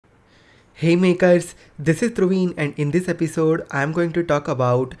Hey makers, this is Dhruvin, and in this episode I am going to talk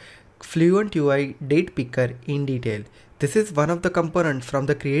about Fluent UI Datepicker in detail. This is one of the components from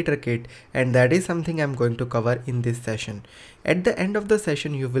the creator kit, and that is something I'm going to cover in this session. At the end of the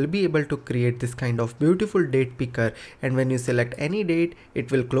session you will be able to create this kind of beautiful date picker, and when you select any date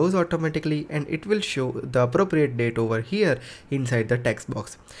it will close automatically and it will show the appropriate date over here inside the text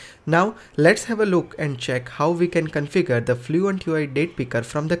box. Now let's have a look and check how we can configure the Fluent UI date picker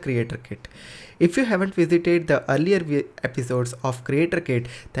from the creator kit. If you haven't visited the earlier episodes of Creator Kit,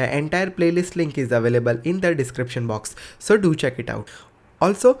 the entire playlist link is available in the description box, so do check it out.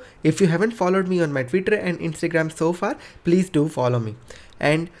 Also, if you haven't followed me on my Twitter and Instagram so far, please do follow me.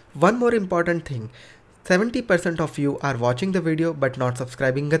 And one more important thing, 70% of you are watching the video but not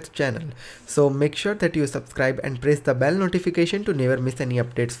subscribing the channel. So make sure that you subscribe and press the bell notification to never miss any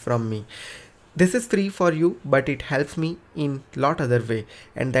updates from me. This is free for you, but it helps me in lot other way,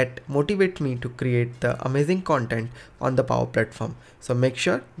 and that motivates me to create the amazing content on the Power platform. So make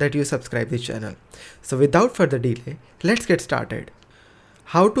sure that you subscribe this channel. So without further delay, let's get started.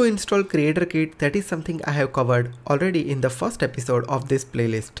 How to install Creator Kit, that is something I have covered already in the first episode of this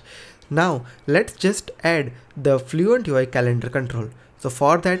playlist. Now let's just add the Fluent UI Calendar control. So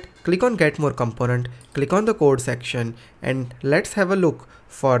for that, click on Get More Component, click on the code section, and let's have a look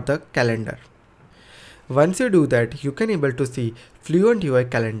for the calendar. Once you do that, you can able to see Fluent UI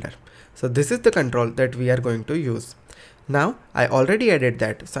Calendar. So this is the control that we are going to use. Now I already added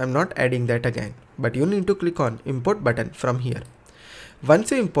that, so I'm not adding that again, but you need to click on Import button from here.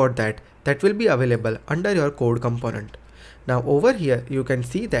 Once you import that, that will be available under your code component. Now over here you can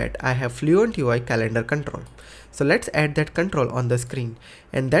see that I have Fluent UI Calendar control. So let's add that control on the screen,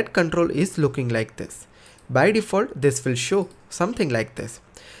 and that control is looking like this. By default this will show something like this.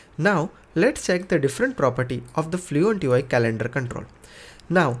 Now let's check the different property of the Fluent UI Calendar control.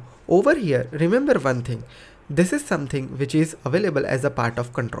 Now over here, remember one thing, this is something which is available as a part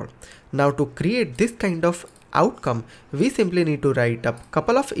of control. Now to create this kind of outcome, we simply need to write up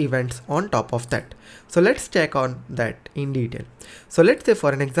couple of events on top of that. So let's check on that in detail. So let's say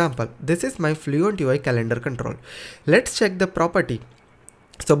for an example, this is my Fluent UI Calendar control. Let's check the property.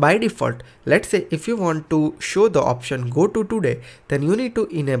 So by default, let's say if you want to show the option go to today, then you need to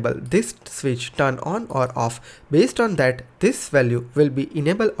enable this switch turn on or off. Based on that, this value will be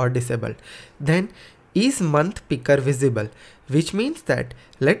enabled or disabled. Then is month picker visible, which means that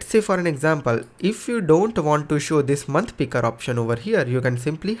let's say for an example, if you don't want to show this month picker option over here, you can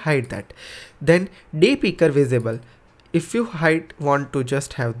simply hide that. Then day picker visible, if you want to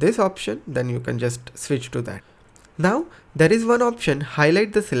just have this option, then you can just switch to that. Now there is one option,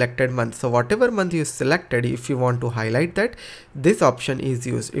 highlight the selected month. So whatever month you selected, if you want to highlight that, this option is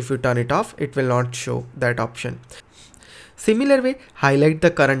used. If you turn it off, it will not show that option. Similar way, highlight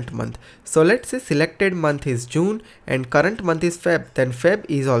the current month. So let's say selected month is June and current month is Feb, then Feb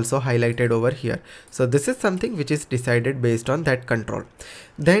is also highlighted over here. So this is something which is decided based on that control.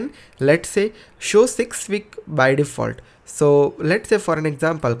 Then let's say show 6 week by default. So let's say for an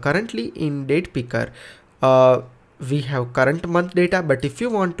example, currently in Datepicker, we have current month data, but if you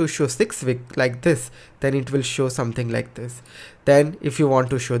want to show 6 week like this, then it will show something like this. Then if you want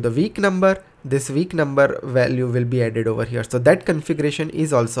to show the week number, this week number value will be added over here. So that configuration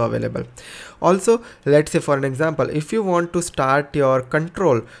is also available. Also, let's say for an example, if you want to start your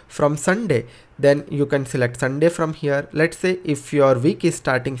control from Sunday, then you can select Sunday from here. Let's say if your week is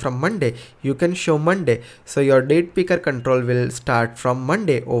starting from Monday, you can show Monday. So your date picker control will start from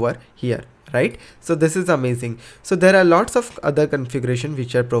Monday over here. Right? So this is amazing. So there are lots of other configuration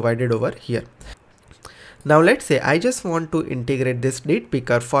which are provided over here. Now let's say I just want to integrate this date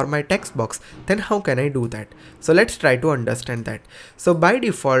picker for my text box, then how can I do that? So let's try to understand that. So by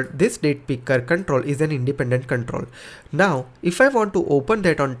default, this date picker control is an independent control. Now if I want to open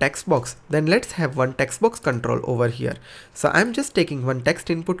that on text box, then let's have one text box control over here. So I'm just taking one text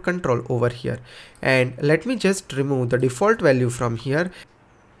input control over here, and let me just remove the default value from here.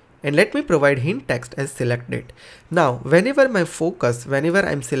 And let me provide hint text as select date. Now whenever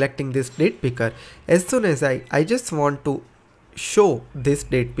I'm selecting this date picker, as soon as I just want to show this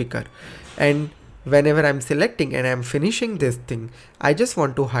date picker, and whenever I'm selecting and I'm finishing this thing, I just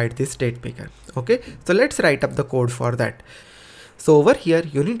want to hide this date picker. Okay, so let's write up the code for that. So over here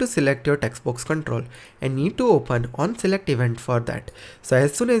you need to select your text box control and need to open on select event for that. So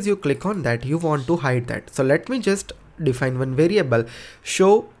as soon as you click on that, you want to hide that. So let me just define one variable,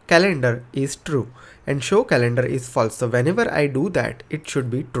 show calendar is true and show calendar is false. So whenever I do that, it should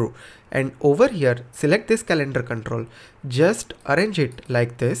be true. And over here, select this calendar control, just arrange it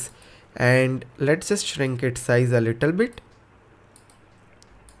like this, and let's just shrink its size a little bit.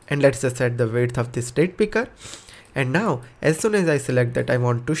 and let's just set the width of this date picker. And now as soon as I select that, I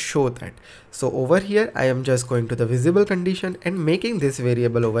want to show that. So over here I am just going to the visible condition and making this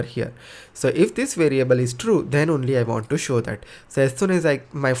variable over here. So if this variable is true, then only I want to show that. So as soon as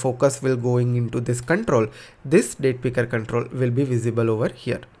my focus will going into this control, this date picker control will be visible over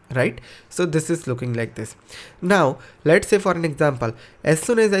here, right? So this is looking like this. Now let's say for an example, as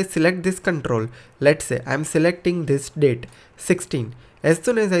soon as I select this control, let's say I'm selecting this date 16. As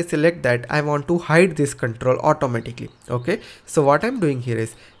soon as I select that, I want to hide this control automatically. Okay, so what I'm doing here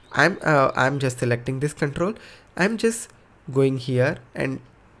is I'm just selecting this control. I'm just going here and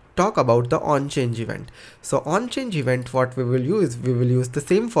talk about the on change event. So on change event, what we will use the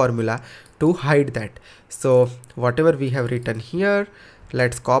same formula to hide that. So whatever we have written here,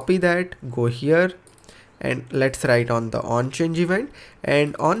 let's copy that, go here, and let's write on the on change event.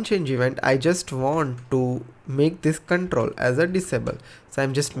 And on change event, I just want to make this control as a disable. So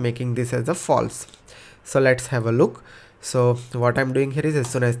I'm just making this as a false. So let's have a look. So what I'm doing here is,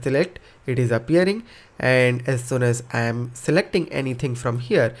 as soon as I select, it is appearing, and as soon as I am selecting anything from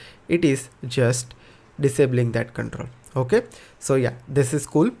here, it is just disabling that control. Okay, so yeah, this is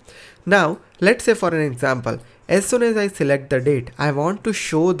cool. Now let's say for an example, as soon as I select the date, I want to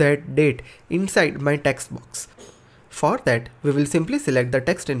show that date inside my text box. For that, we will simply select the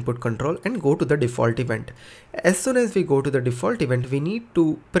text input control and go to the default event. As soon as we go to the default event, we need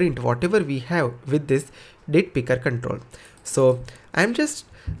to print whatever we have with this date picker control. So I'm just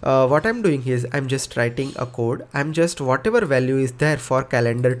what I'm doing is I'm just writing a code. I'm just whatever value is there for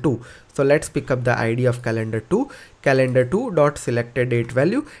calendar 2. So let's pick up the ID of calendar 2, calendar2 dot selected date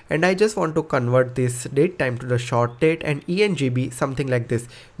value, and I just want to convert this date time to the short date and ENGB, something like this,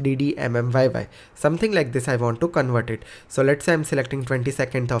 DDMMYY, something like this I want to convert it. So let's say I'm selecting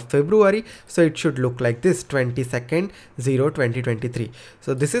 22nd of February, so it should look like this, 22nd 0/2023.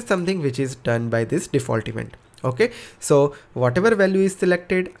 So this is something which is done by this default event. Okay, so whatever value is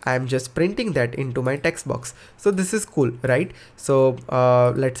selected, I'm just printing that into my text box. So this is cool, right? So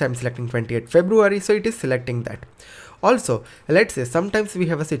let's say I'm selecting 28th February, so it is selecting that. Also, let's say sometimes we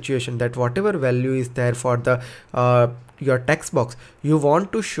have a situation that whatever value is there for the your text box, you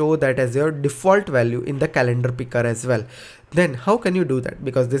want to show that as your default value in the calendar picker as well. Then how can you do that?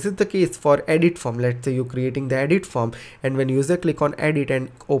 Because this is the case for edit form. Let's say you're creating the edit form, and when user click on edit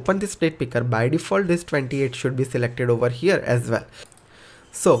and open this date picker, by default this 28 should be selected over here as well.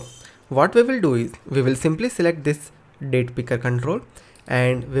 So what we will do is we will simply select this date picker control,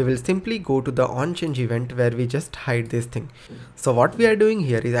 and we will simply go to the on change event where we just hide this thing. So what we are doing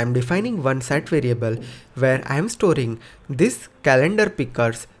here is I'm defining one set variable where I'm storing this calendar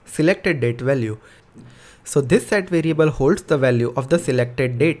picker's selected date value. So this set variable holds the value of the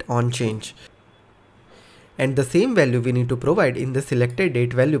selected date on change, and the same value we need to provide in the selected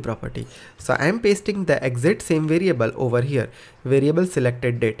date value property. So I am pasting the exact same variable over here, variable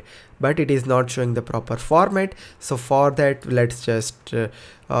selected date, but it is not showing the proper format. So for that, let's just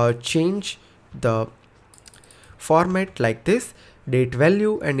change the format like this, date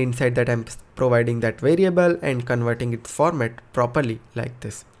value, and inside that I'm providing that variable and converting its format properly like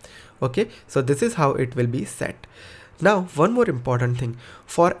this. Okay, so this is how it will be set. Now one more important thing,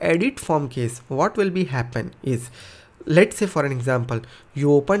 for edit form case, what will be happen is, let's say for an example,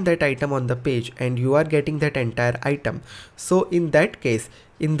 you open that item on the page and you are getting that entire item. So in that case,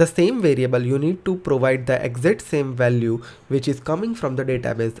 in the same variable, you need to provide the exact same value which is coming from the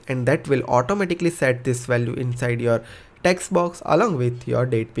database, and that will automatically set this value inside your text box along with your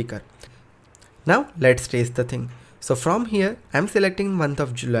date picker. Now let's trace the thing. So from here, I'm selecting month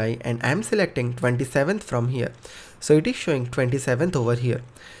of July and I'm selecting 27th from here. So it is showing 27th over here.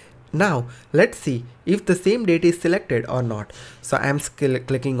 Now let's see if the same date is selected or not. So I'm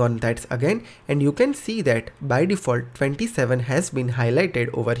clicking on that again, and you can see that by default 27 has been highlighted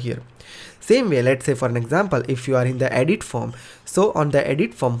over here. Same way, let's say for an example, if you are in the edit form, so on the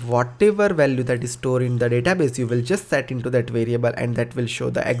edit form, whatever value that is stored in the database, you will just set into that variable, and that will show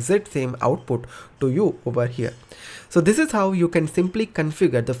the exact same output to you over here. So this is how you can simply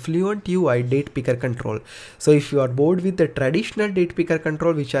configure the Fluent UI date picker control. So if you are bored with the traditional date picker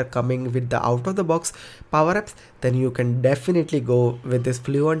control which are coming with the out of the box PowerApps, then you can definitely go with this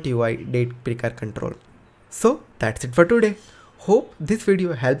Fluent UI date picker control. So that's it for today. Hope this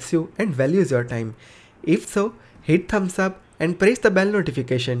video helps you and values your time. If so, hit thumbs up and press the bell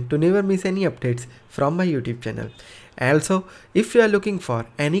notification to never miss any updates from my YouTube channel. Also, if you are looking for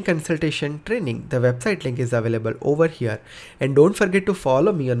any consultation training, the website link is available over here. And don't forget to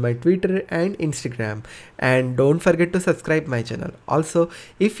follow me on my Twitter and Instagram, and don't forget to subscribe my channel. Also,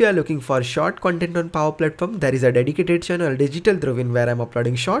 if you are looking for short content on Power Platform, there is a dedicated channel, Digital Dhruvin, where I'm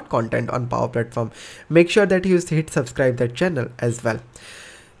uploading short content on Power Platform. Make sure that you hit subscribe that channel as well.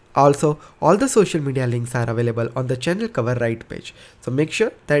 Also, all the social media links are available on the channel cover right page. So make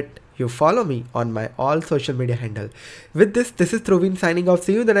sure that you follow me on my all social media handle. With this is Dhruvin signing off.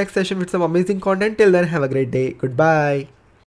 See you in the next session with some amazing content. Till then, have a great day. Goodbye.